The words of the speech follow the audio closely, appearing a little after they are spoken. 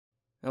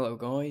Hello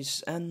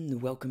guys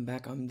and welcome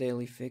back. I'm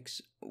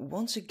Dailyfix.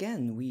 Once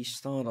again we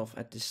start off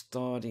at the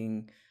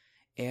starting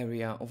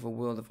area of A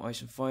World of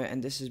Ice and Fire,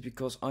 and this is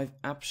because I've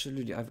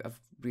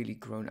really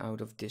grown out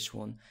of this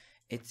one.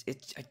 I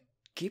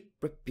keep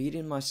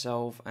repeating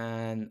myself,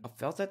 and I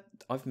felt that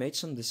I've made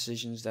some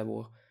decisions that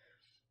were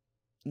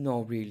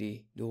not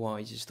really the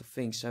wisest of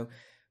things. So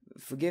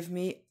forgive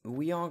me.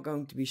 We are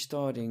going to be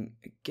starting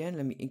again.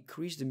 Let me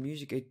increase the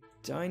music a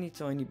tiny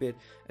bit.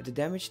 The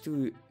damage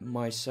to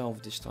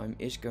myself this time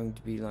is going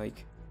to be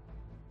like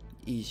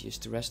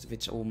easiest. The rest of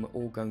it's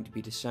all going to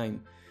be the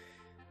same.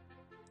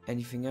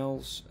 Anything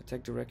else?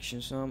 Attack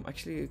directions. I'm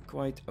actually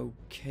quite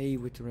okay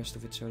with the rest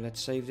of it. So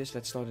let's save this.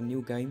 Let's start a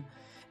new game,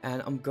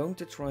 and I'm going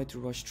to try to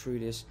rush through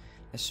this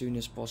as soon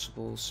as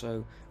possible.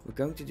 So we're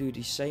going to do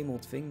the same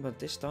old thing, but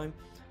this time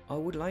I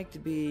would like to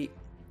be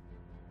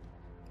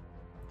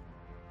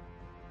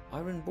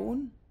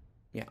Ironborn?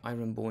 Yeah,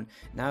 Ironborn.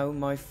 Now,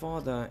 my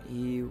father,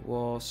 he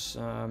was,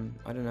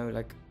 I don't know,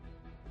 like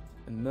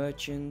a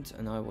merchant,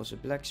 and I was a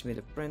blacksmith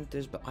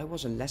apprentice, but I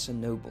was a lesser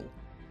noble.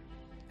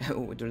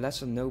 The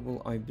lesser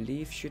noble, I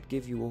believe, should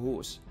give you a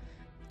horse.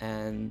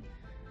 And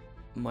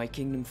my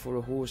kingdom for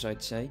a horse,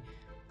 I'd say.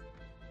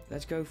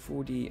 Let's go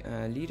for the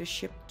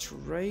leadership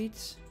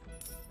trait.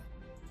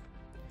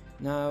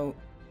 Now,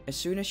 as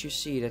soon as you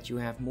see that you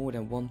have more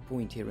than 1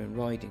 point here in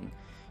riding,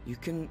 you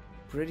can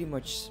pretty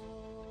much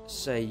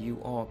say you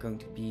are going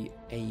to be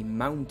a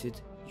mounted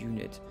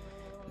unit.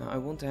 Now I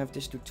want to have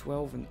this to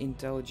 12 and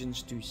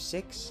intelligence to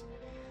 6.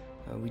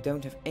 We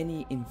don't have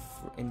any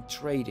in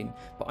trading,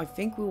 but I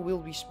think we will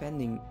be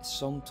spending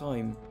some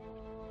time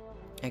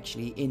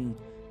actually in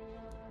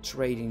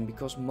trading,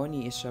 because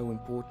money is so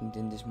important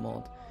in this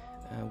mod.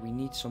 We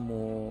need some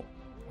more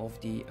of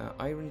the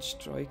iron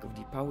strike, of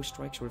the power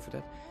strike, sorry for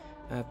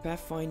that.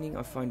 Pathfinding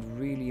I find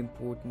really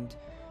important.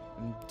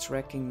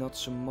 Tracking not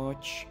so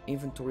much.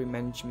 Inventory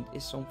management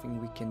is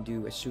something we can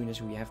do as soon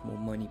as we have more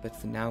money, but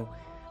for now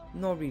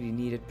not really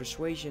needed.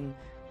 Persuasion,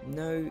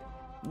 no,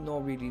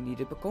 not really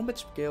needed, but combat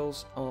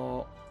skills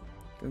are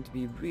going to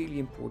be really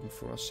important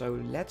for us, so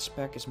let's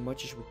pack as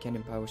much as we can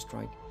in power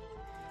strike.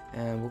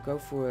 And we'll go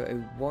for a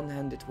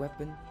one-handed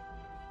weapon,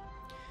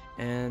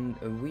 and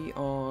we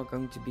are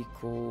going to be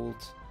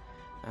called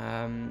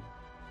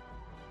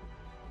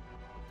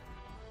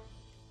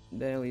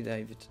Daily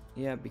David.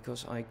 Yeah,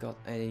 because I got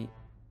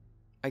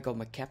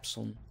my caps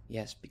on.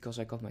 Yes, because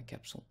I got my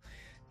caps on.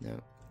 No,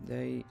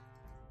 Daily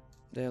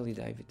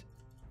David.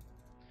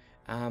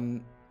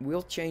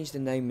 We'll change the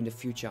name in the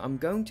future. I'm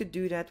going to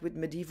do that with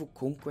Medieval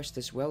Conquest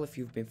as well, if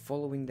you've been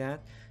following that.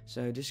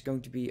 So this is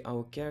going to be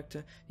our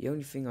character. The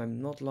only thing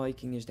I'm not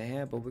liking is the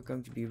hair, but we're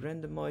going to be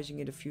randomizing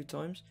it a few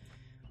times.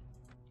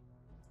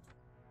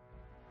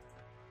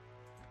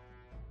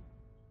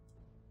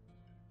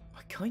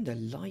 I kinda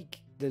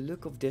like the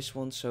look of this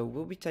one, so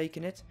we'll be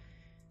taking it.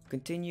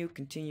 Continue,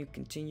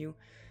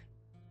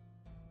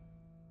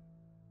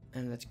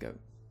 and let's go.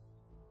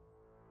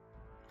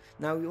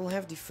 Now you'll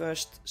have the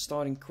first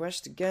starting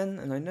quest again,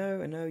 and I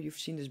know you've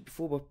seen this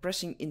before, but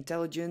pressing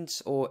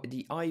intelligence or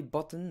the I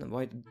button,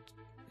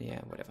 yeah,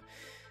 whatever,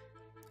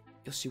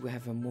 you'll see we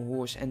have a more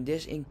horse, and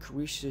this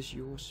increases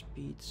your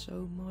speed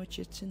so much.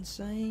 It's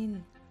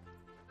insane.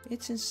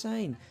 It's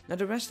insane. Now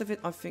the rest of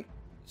it, I think,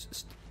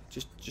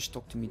 just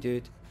talk to me,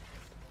 dude.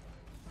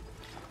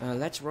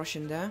 Let's rush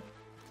in there.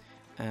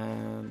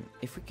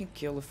 If we can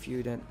kill a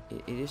few, then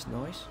it is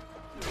nice,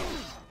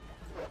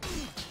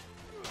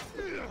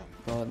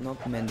 but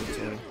not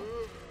mandatory.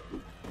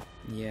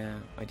 Yeah,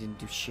 I didn't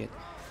do shit.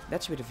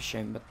 That's a bit of a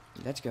shame, but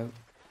let's go.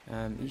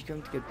 He's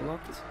going to get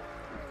blocked,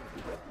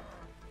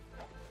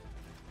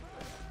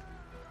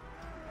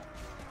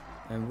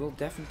 and we'll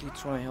definitely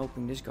try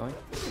helping this guy.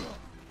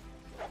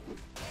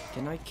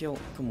 Can I kill?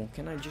 Come on,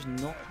 can I just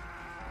knock?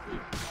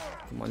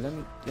 Come on, let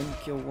me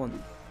kill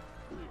one.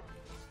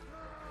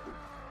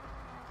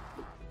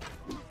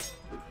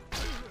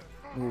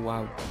 Oh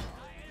wow,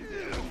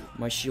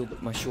 my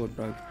sword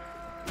broke.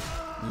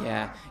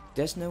 Yeah,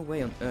 there's no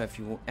way on earth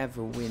you will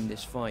ever win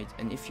this fight,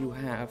 and if you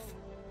have,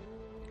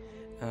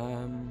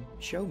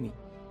 show me.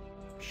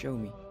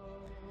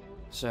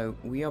 So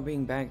we are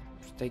being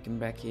taken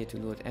back here to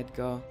Lord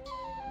Edgar.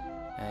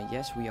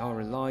 Yes, we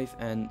are alive,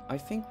 and I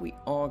think we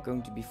are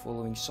going to be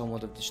following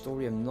somewhat of the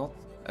story. I'm not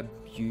a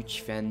huge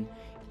fan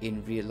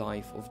in real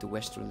life of the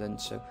Westerland,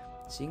 so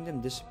seeing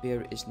them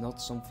disappear is not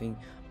something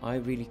I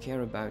really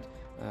care about.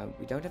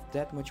 We don't have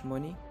that much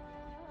money.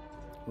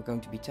 We're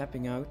going to be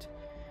tapping out,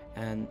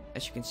 and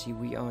as you can see,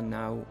 we are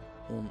now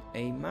on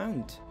a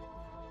mount,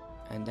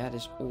 and that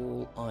is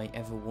all I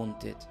ever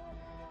wanted.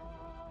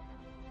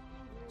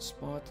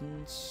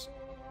 Spartans.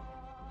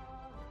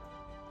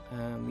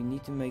 We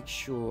need to make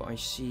sure I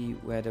see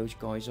where those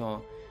guys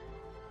are.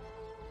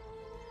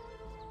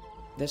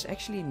 There's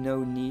actually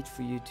no need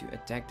for you to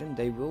attack them.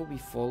 They will be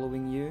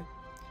following you.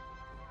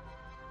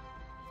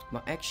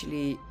 But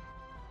actually,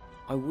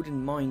 I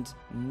wouldn't mind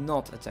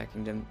not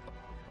attacking them.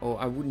 Or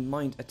I wouldn't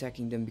mind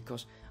attacking them,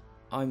 because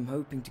I'm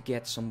hoping to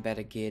get some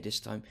better gear this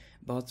time.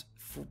 But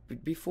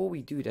before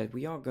we do that,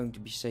 we are going to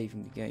be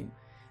saving the game.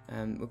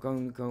 We're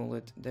going to call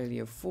it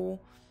Daily 4.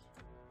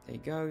 There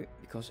you go,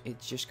 because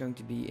it's just going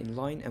to be in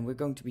line, and we're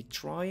going to be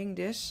trying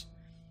this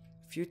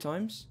a few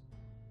times.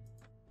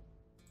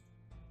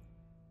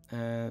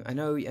 I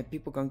know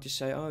people are going to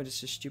say, oh, this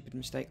is a stupid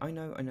mistake. I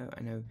know.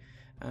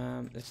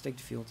 Let's take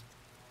the field.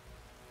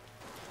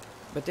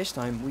 But this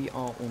time we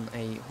are on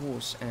a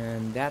horse,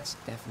 and that's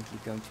definitely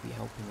going to be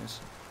helping us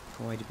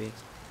quite a bit.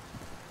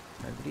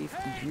 I believe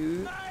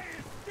you...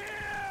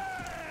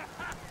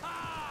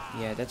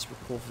 Yeah, that's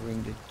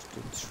recovering the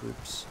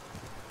troops.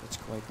 That's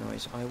quite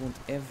nice. I want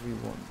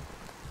everyone.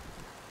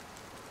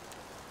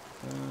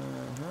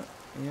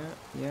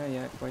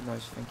 Yeah, quite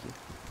nice, thank you.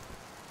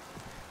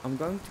 I'm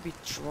going to be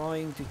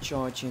trying to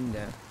charge in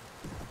there.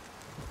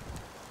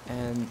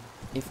 And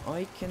if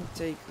I can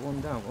take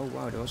one down... Oh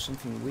wow, there was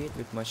something weird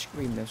with my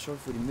screen. I'm sorry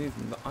for the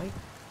movement, but I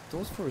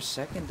thought for a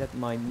second that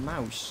my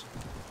mouse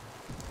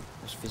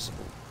was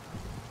visible.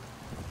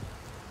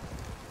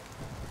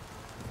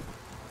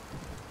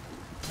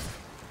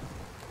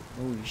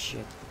 Holy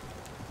shit.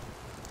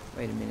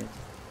 Wait a minute.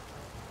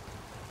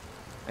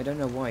 I don't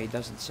know why it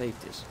doesn't save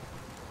this.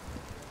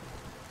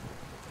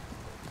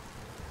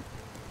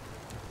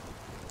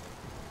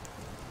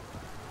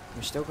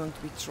 We're still going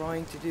to be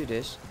trying to do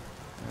this.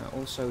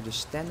 Also the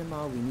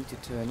stamina we need to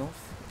turn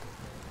off.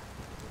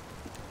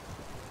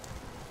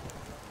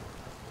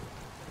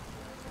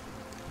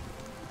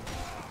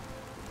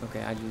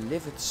 Okay, I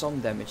delivered some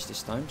damage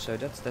this time, so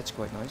that's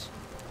quite nice.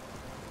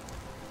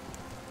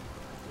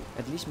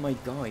 At least my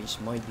guys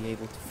might be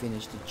able to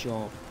finish the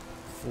job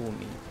for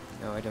me.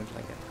 No, I don't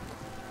like that.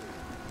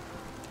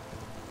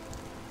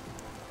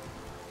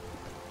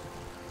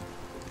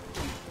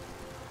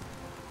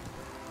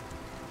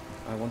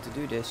 I want to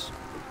do this.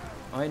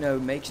 I know,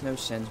 makes no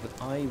sense, but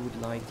I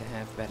would like to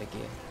have better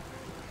gear.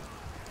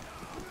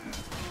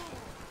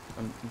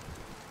 I'm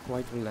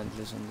quite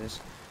relentless on this.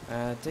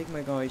 Take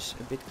my guys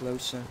a bit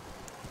closer.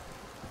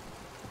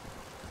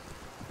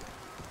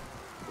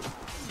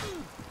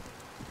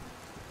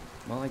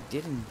 Well, I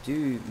didn't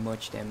do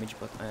much damage,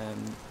 but I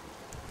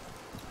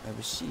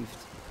received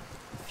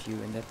a few,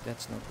 and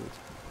that's not good.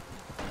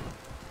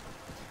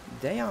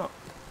 They are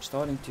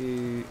starting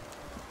to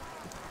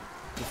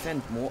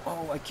defend more.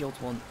 Oh, I killed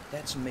one.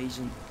 That's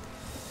amazing.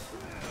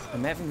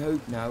 I'm having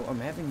hope now. I'm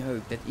having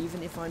hope that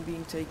even if I'm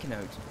being taken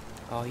out...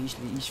 Oh, he's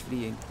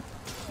fleeing.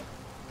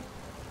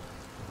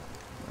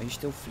 Are you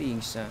still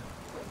fleeing, sir?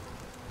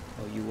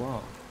 Oh, you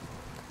are.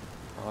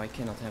 Oh, I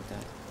cannot have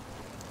that.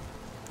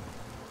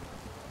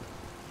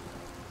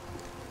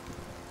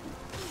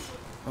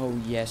 Oh,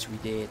 yes, we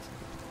did.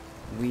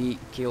 We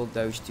killed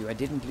those two. I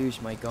didn't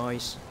lose my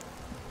guys.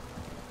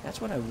 That's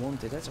what I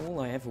wanted. That's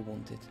all I ever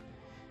wanted.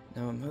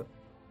 Now I'm...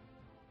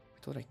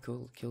 I thought I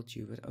killed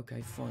you, but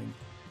okay, fine.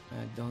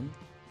 Done.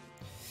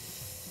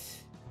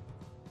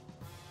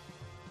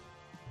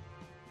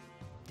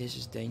 This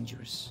is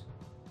dangerous.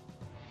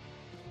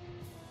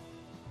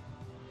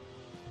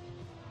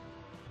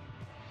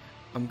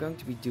 I'm going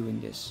to be doing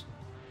this.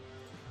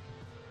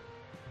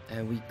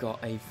 And we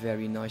got a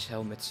very nice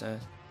helmet, sir.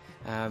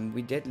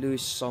 We did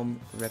lose some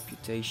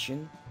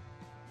reputation.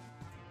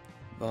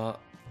 But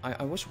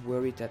I was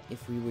worried that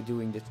if we were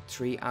doing the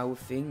 3-hour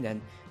thing,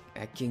 then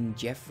King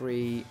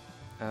Geoffrey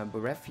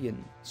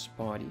Baratheon's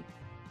party,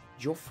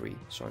 Joffrey,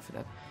 sorry for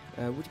that,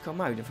 would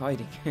come out of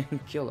hiding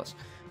and kill us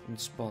on the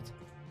spot.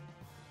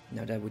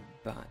 Now that would be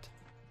bad.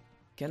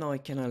 Can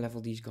I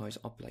level these guys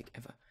up like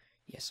ever?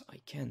 Yes,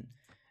 I can.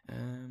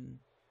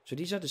 So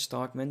these are the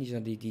Starkmen. These are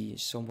the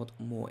somewhat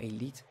more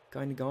elite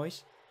kind of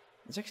guys.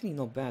 It's actually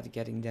not bad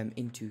getting them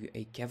into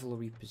a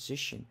cavalry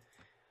position.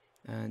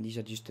 And these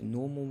are just the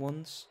normal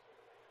ones.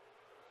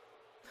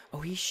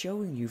 Oh, he's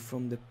showing you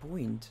from the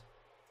point.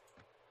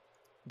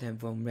 Then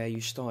from where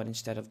you start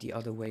instead of the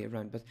other way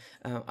around. But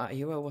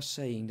here I was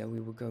saying that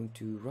we were going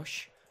to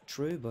rush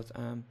through, but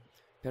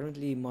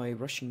apparently my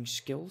rushing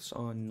skills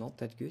are not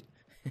that good.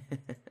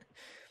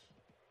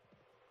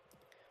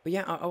 But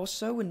yeah, I was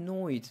so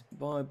annoyed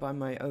by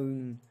my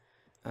own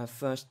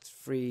first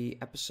 3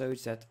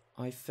 episodes that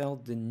I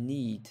felt the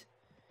need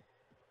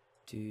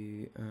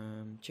to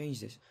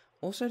change this.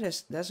 Also,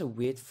 there's a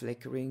weird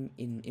flickering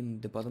in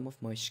the bottom of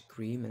my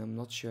screen, and I'm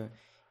not sure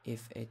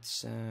if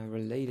it's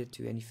related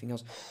to anything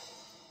else.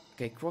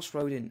 Okay,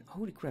 crossroad in.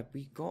 Holy crap,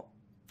 we got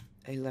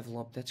a level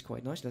up. That's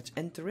quite nice. Let's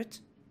enter it.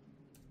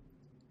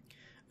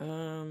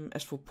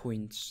 As for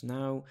points,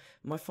 now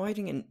my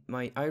fighting and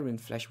my iron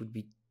flesh would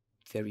be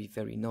very,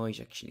 very nice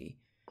actually.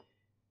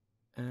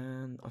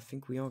 And I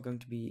think we are going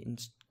to be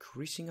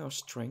increasing our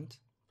strength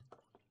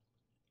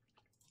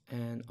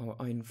and our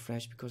iron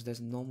flesh because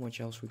there's not much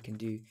else we can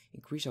do.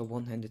 Increase our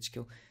one-handed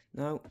skill.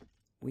 Now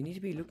we need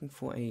to be looking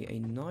for a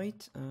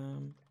knight.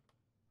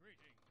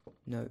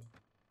 No.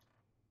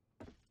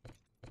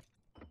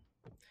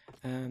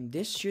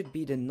 This should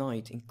be the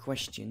knight in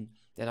question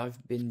that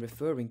I've been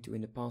referring to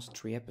in the past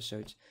 3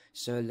 episodes.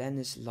 Sir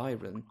Lennis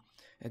Lyron.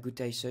 Good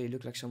day, sir. You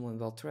look like someone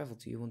well traveled.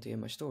 Do you want to hear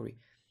my story?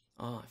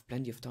 Ah, I've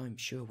plenty of time,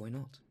 sure, why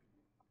not?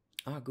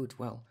 Ah, good,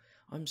 well,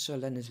 I'm Sir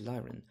Lennis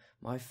Lyron.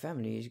 My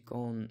family is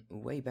gone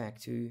way back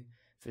to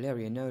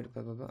Valeria, no,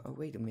 blah blah blah. Oh,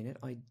 wait a minute,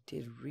 I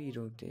did read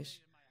all this.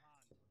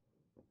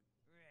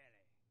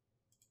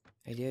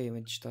 Hey there, you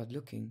went to start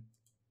looking.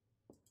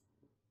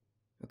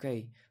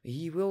 Okay,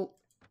 he will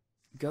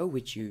go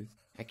with you,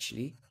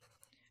 actually,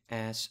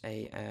 as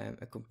a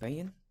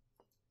companion.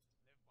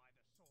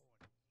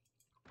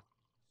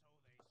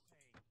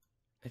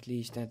 At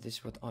least that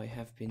is what I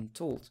have been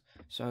told.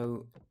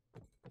 So,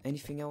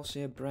 anything else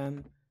here,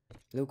 Bram?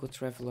 Local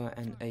traveler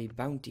and a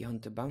bounty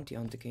hunter. Bounty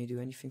hunter, can you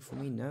do anything for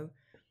me? No?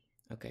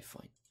 Okay,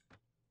 fine.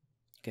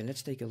 Okay,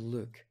 let's take a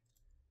look.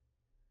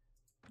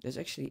 There's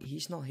actually,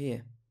 he's not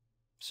here.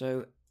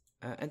 So,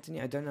 Anthony,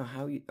 I don't know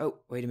how you... Oh,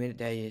 wait a minute,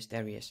 there he is,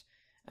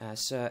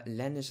 Sir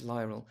Lennis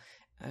Lyron.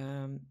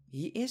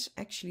 He is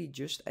actually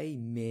just a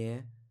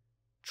mere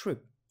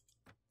troop.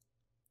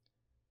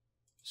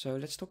 So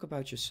let's talk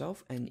about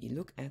yourself and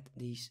look at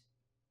these.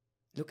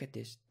 Look at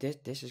this.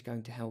 This is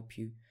going to help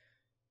you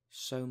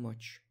so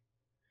much.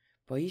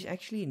 But he's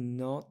actually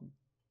not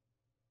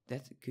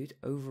that good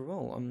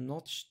overall. I'm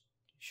not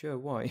sure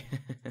why.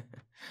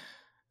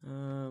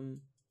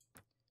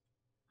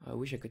 I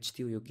wish I could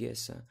steal your gear,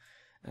 sir.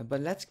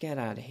 But let's get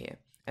out of here.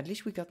 At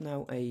least we got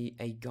now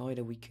a guy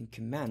that we can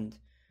command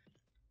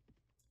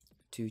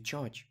to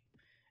charge.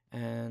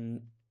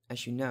 And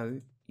as you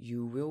know,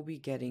 you will be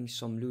getting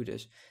some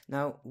looters.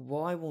 Now,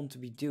 what I want to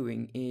be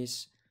doing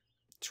is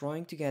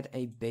trying to get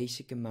a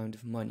basic amount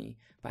of money.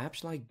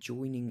 Perhaps like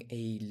joining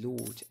a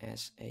lord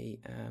as a,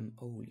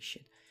 holy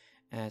shit,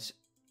 as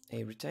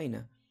a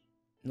retainer.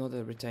 Not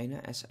a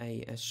retainer, as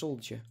a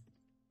soldier.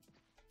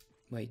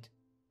 Wait.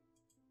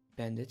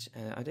 Bandits,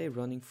 are they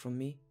running from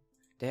me?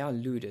 They are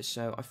looters,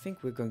 so I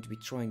think we're going to be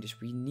trying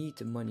this. We need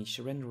the money,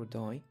 surrender or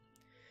die.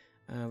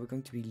 We're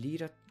going to be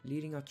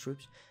leading our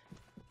troops.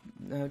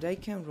 Now they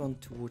can run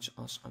towards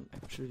us. I'm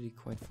absolutely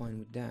quite fine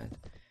with that.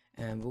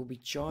 And we'll be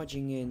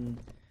charging in,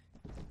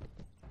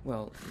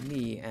 well,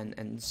 me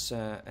and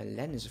Sir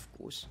Lennis, of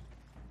course.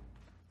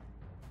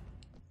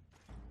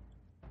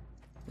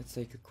 Let's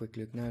take a quick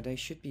look. Now they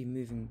should be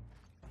moving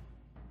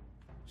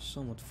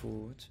somewhat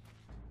forward.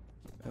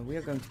 We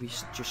are going to be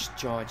just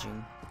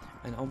charging.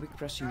 And I'll be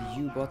pressing the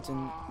U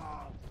button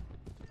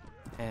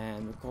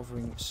and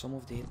recovering some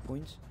of the hit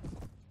points.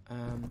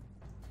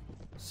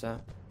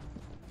 Sir,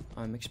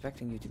 I'm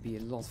expecting you to be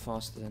a lot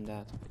faster than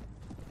that,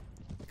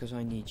 because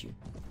I need you.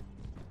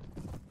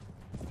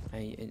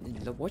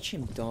 Watch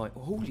him die.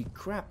 Holy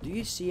crap, do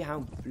you see how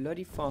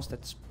bloody fast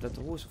that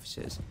horse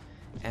officer is?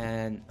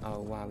 And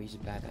oh wow, he's a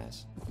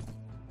badass.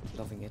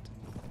 Loving it.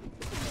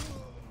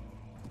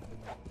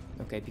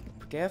 Okay, be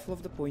careful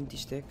of the pointy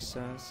sticks.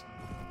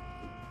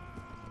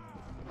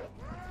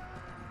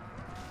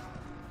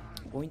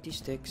 Pointy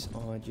sticks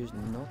are just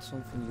not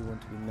something you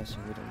want to be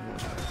messing with on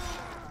horseback.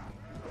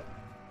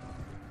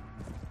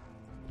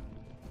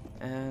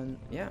 And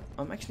yeah,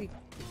 I'm actually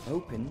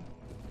hoping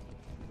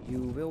you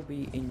will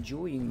be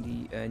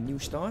enjoying the new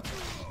start.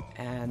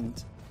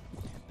 And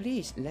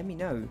please let me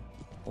know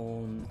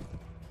on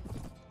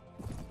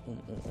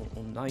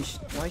nice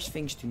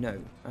things to know.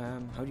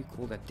 How do you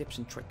call that? Tips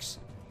and tricks.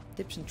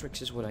 Tips and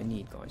tricks is what I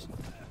need, guys.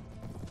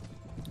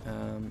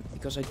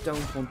 Because I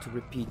don't want to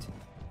repeat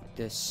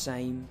the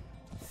same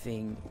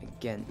thing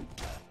again.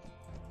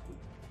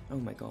 Oh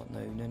my god,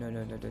 no,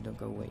 don't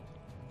go away.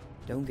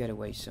 Don't get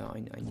away, sir. I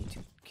need to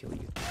kill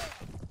you.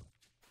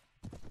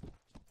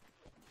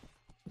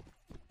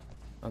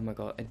 Oh my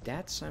god,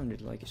 that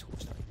sounded like his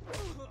horse died.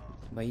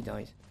 But he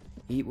died.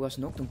 He was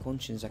knocked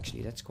unconscious,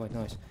 actually. That's quite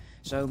nice.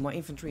 So my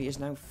infantry is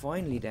now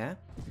finally there.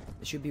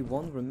 There should be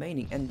one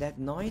remaining. And that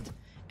knight,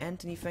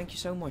 Anthony, thank you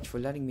so much for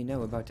letting me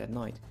know about that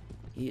knight.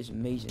 He is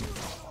amazing.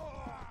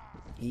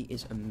 He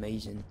is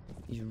amazing.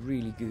 He's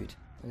really good.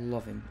 I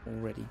love him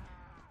already.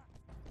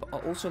 But I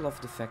also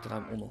love the fact that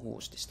I'm on a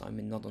horse this time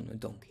and not on a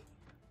donkey.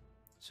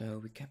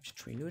 So we captured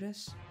 3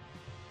 looters.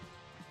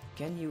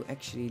 Can you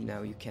actually...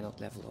 No, you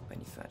cannot level up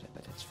any further,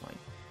 but that's fine.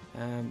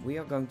 We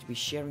are going to be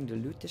sharing the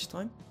loot this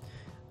time.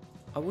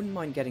 I wouldn't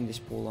mind getting this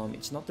polearm.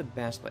 It's not the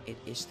best, but it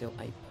is still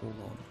a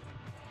polearm.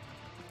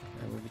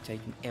 And we'll be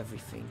taking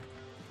everything.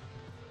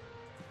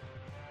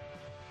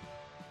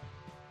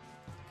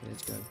 Okay,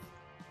 let's go.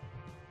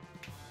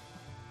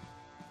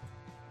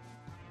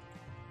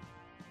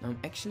 I'm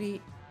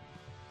actually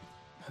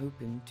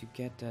hoping to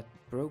get that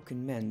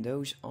broken man.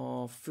 Those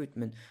are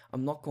footmen.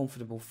 I'm not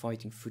comfortable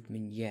fighting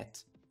footmen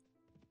yet.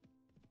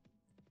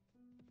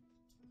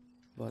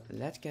 But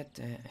let's get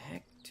the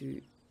heck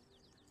to...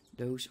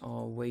 Those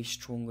are way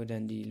stronger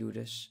than the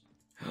looters.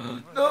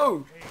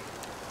 No!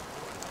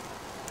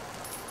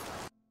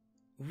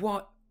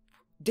 What?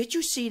 Did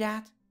you see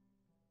that?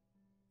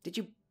 Did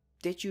you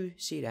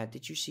see that?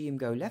 Did you see him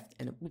go left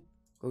and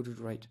go to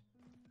the right?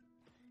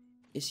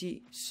 Is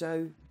he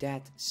so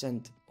dead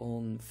set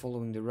on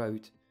following the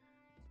road?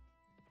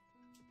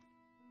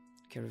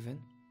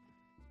 Caravan.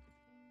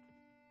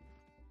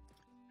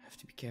 I have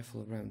to be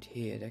careful around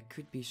here. There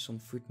could be some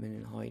footmen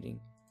in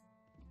hiding.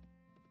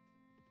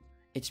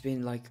 it's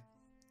been like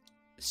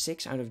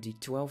 6 out of the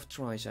 12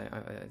 tries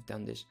I've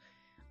done this.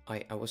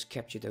 I was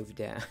captured over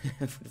there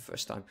for the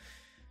first time.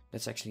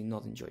 That's actually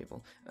not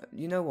enjoyable.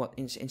 You know what?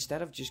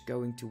 Instead of just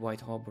going to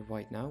White Harbor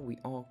right now, we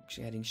are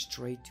heading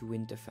straight to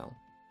Winterfell.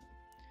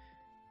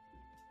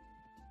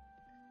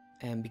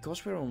 And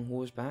because we're on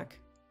horseback,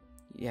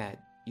 yeah,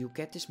 you'll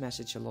get this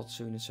message a lot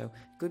sooner. So it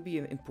could be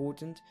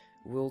important.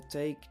 We'll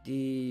take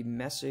the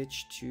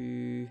message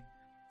to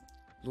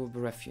Lord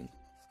Baratheon.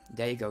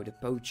 There you go, the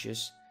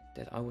poachers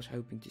that I was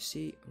hoping to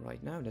see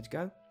right now. Let's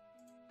go.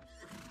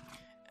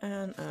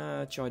 And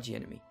charge the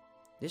enemy.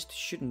 This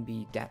shouldn't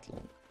be that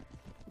long.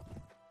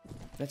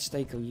 Let's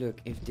take a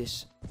look if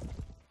this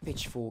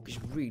pitchfork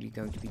is really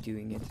going to be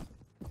doing it.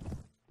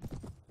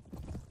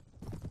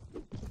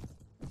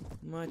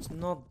 Well, it's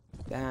not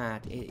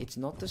bad. It's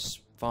not the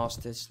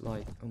fastest,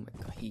 like... Oh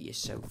my god, he is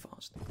so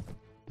fast.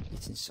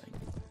 It's insane.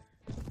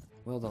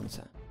 Well done,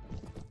 sir.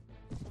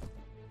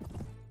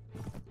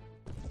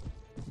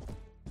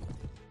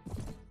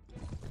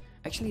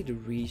 Actually, the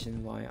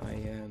reason why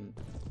I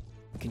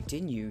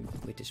continue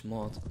with this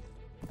mod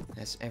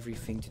has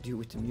everything to do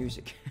with the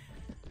music.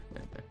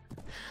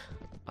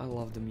 I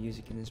love the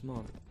music in this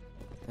mod.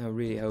 I'm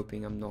really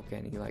hoping I'm not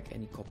getting like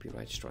any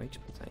copyright strikes,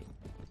 but hey.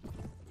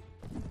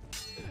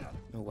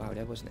 Oh wow,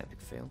 that was an epic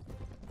fail.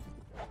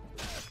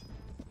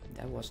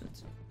 That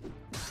wasn't.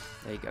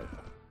 There you go.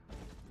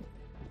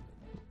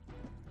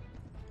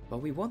 But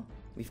we won.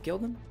 We've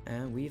killed him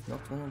and we've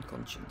knocked one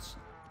unconscious.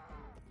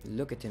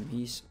 Look at him,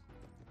 he's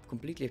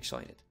completely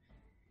excited.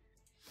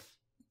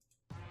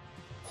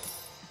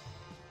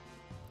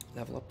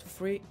 Level up to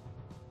 3.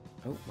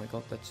 Oh my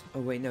god, that's... Oh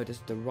wait, no, that's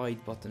the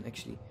right button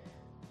actually.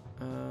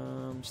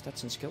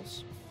 Stats and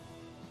skills.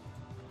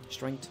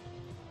 Strength.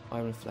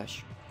 Iron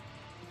Flesh.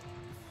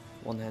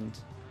 One hand.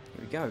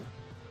 Here we go.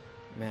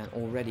 Man,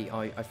 already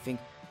I think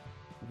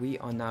we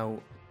are now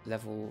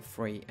level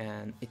 3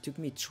 and it took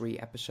me 3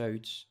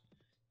 episodes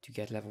to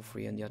get level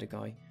 3 on the other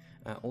guy.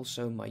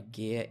 Also my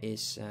gear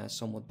is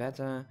somewhat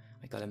better.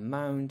 I got a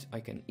mount. I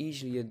can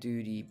easily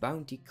do the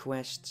bounty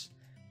quests.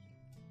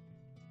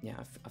 Yeah,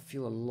 I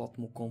feel a lot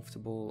more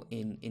comfortable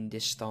in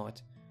this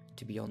start,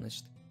 to be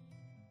honest.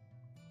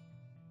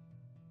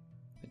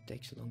 It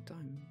takes a long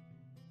time.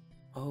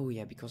 Oh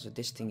yeah, because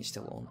this thing is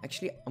still on.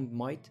 Actually, I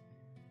might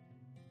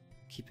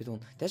keep it on.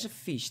 There's a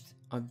feast.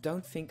 I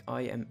don't think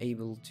I am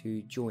able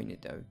to join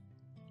it though.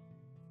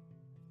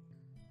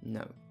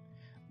 No.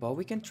 But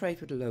we can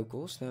trade with the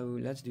locals, so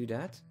let's do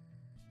that.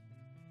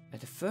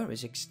 The fur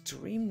is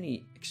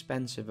extremely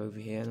expensive over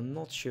here, and I'm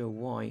not sure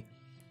why.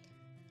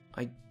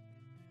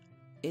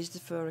 Is the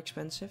fur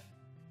expensive?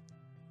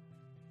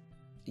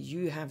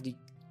 You have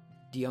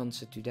the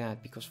answer to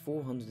that, because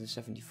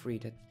 473,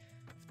 that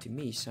to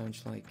me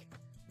sounds like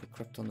a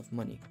crap ton of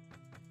money.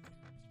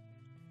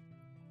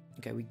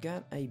 Okay, we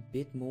got a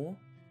bit more.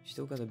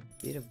 Still got a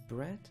bit of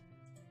bread.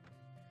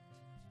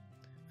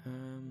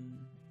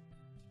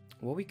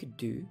 What we could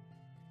do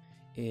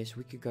is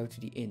we could go to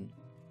the inn.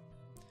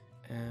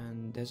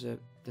 And there's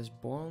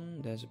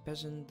Born, there's a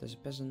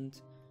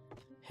peasant,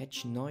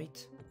 hedge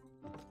knight,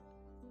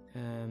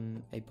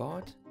 a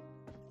bard,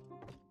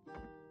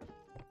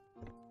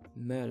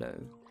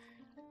 Merlot.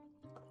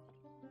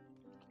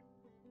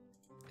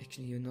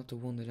 Actually, you're not the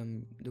one that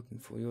I'm looking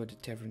for. You're the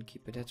tavern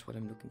keeper. That's what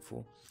I'm looking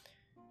for.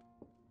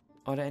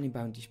 Are there any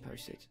bounties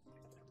posted?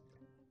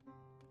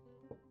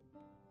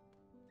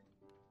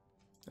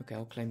 Okay,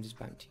 I'll claim this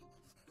bounty.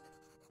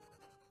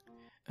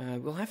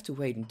 We'll have to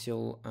wait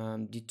until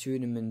the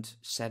tournament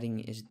setting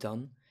is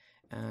done,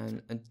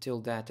 and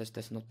until that,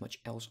 there's not much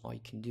else I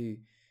can do.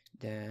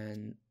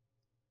 Then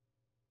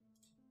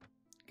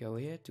go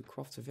here to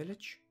craft a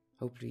village.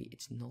 Hopefully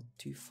it's not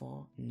too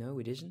far. No,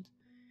 it isn't.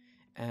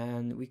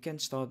 And we can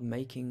start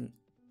making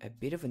a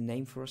bit of a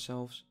name for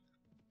ourselves,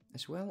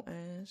 as well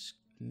as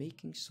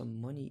making some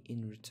money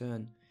in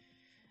return.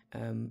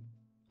 I'm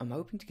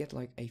hoping to get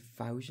like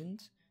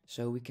 1,000,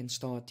 so we can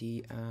start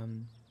the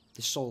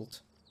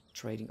salt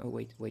trading. Oh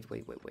wait,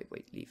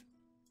 leave.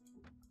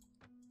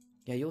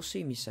 Yeah, you'll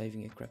see me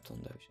saving a crap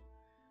ton those.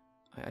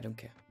 I don't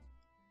care.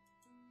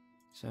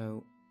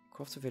 So,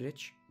 craft a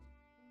village.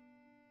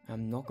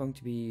 I'm not going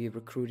to be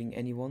recruiting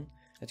anyone.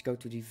 Let's go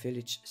to the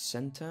village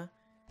center.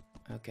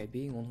 Okay,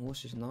 being on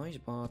horse is nice,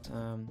 but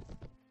on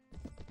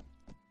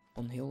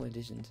hill it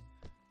isn't.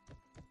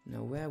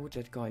 Now, where would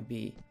that guy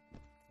be?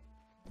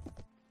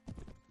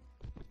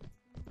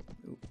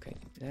 Okay,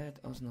 let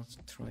us not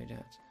try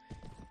that.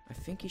 I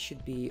think he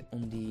should be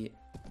on the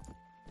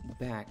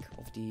back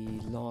of the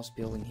last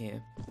building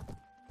here.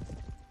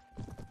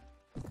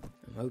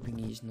 I'm hoping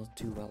he's not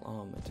too well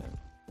armored though.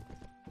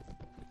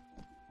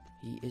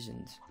 He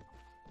isn't.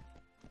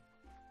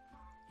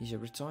 He's a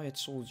retired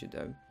soldier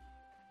though.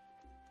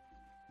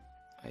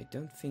 I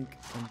don't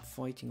think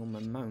fighting on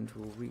my mount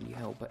will really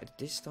help, but at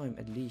this time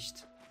at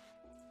least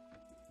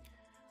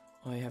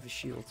I have a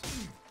shield.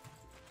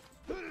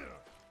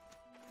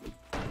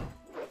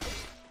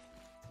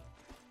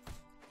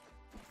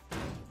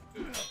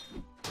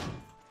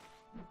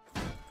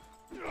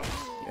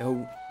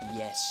 Oh,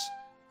 yes.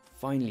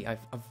 finally,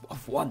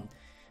 I've won.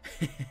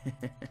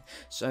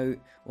 So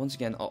once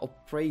again, I'll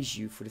praise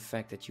you for the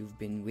fact that you've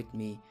been with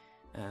me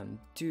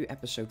to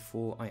episode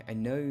 4. I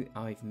know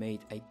I've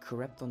made a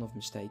crap ton of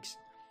mistakes.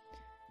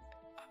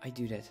 I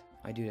do that.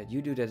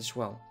 You do that as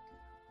well.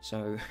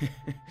 So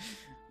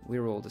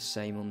we're all the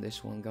same on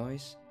this one,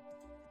 guys.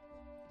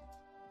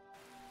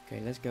 Okay,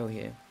 let's go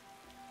here.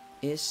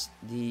 Is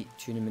the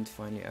tournament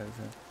finally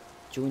over?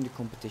 Join the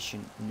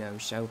competition? No.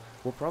 So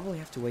we'll probably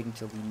have to wait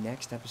until the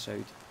next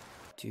episode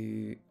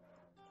to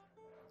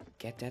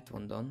get that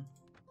one done.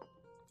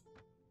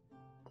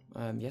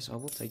 Yes, I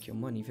will take your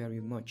money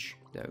very much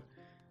though.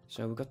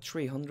 So we got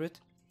 300.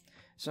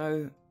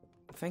 So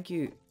thank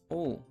you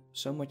all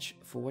so much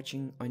for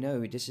watching. I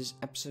know this is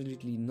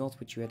absolutely not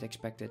what you had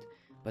expected,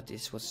 but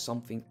this was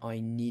something I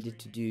needed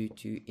to do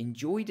to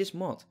enjoy this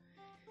mod.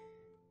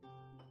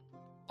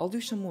 I'll do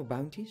some more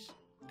bounties,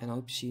 and I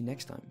hope to see you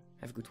next time.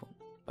 Have a good one.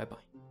 Bye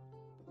bye.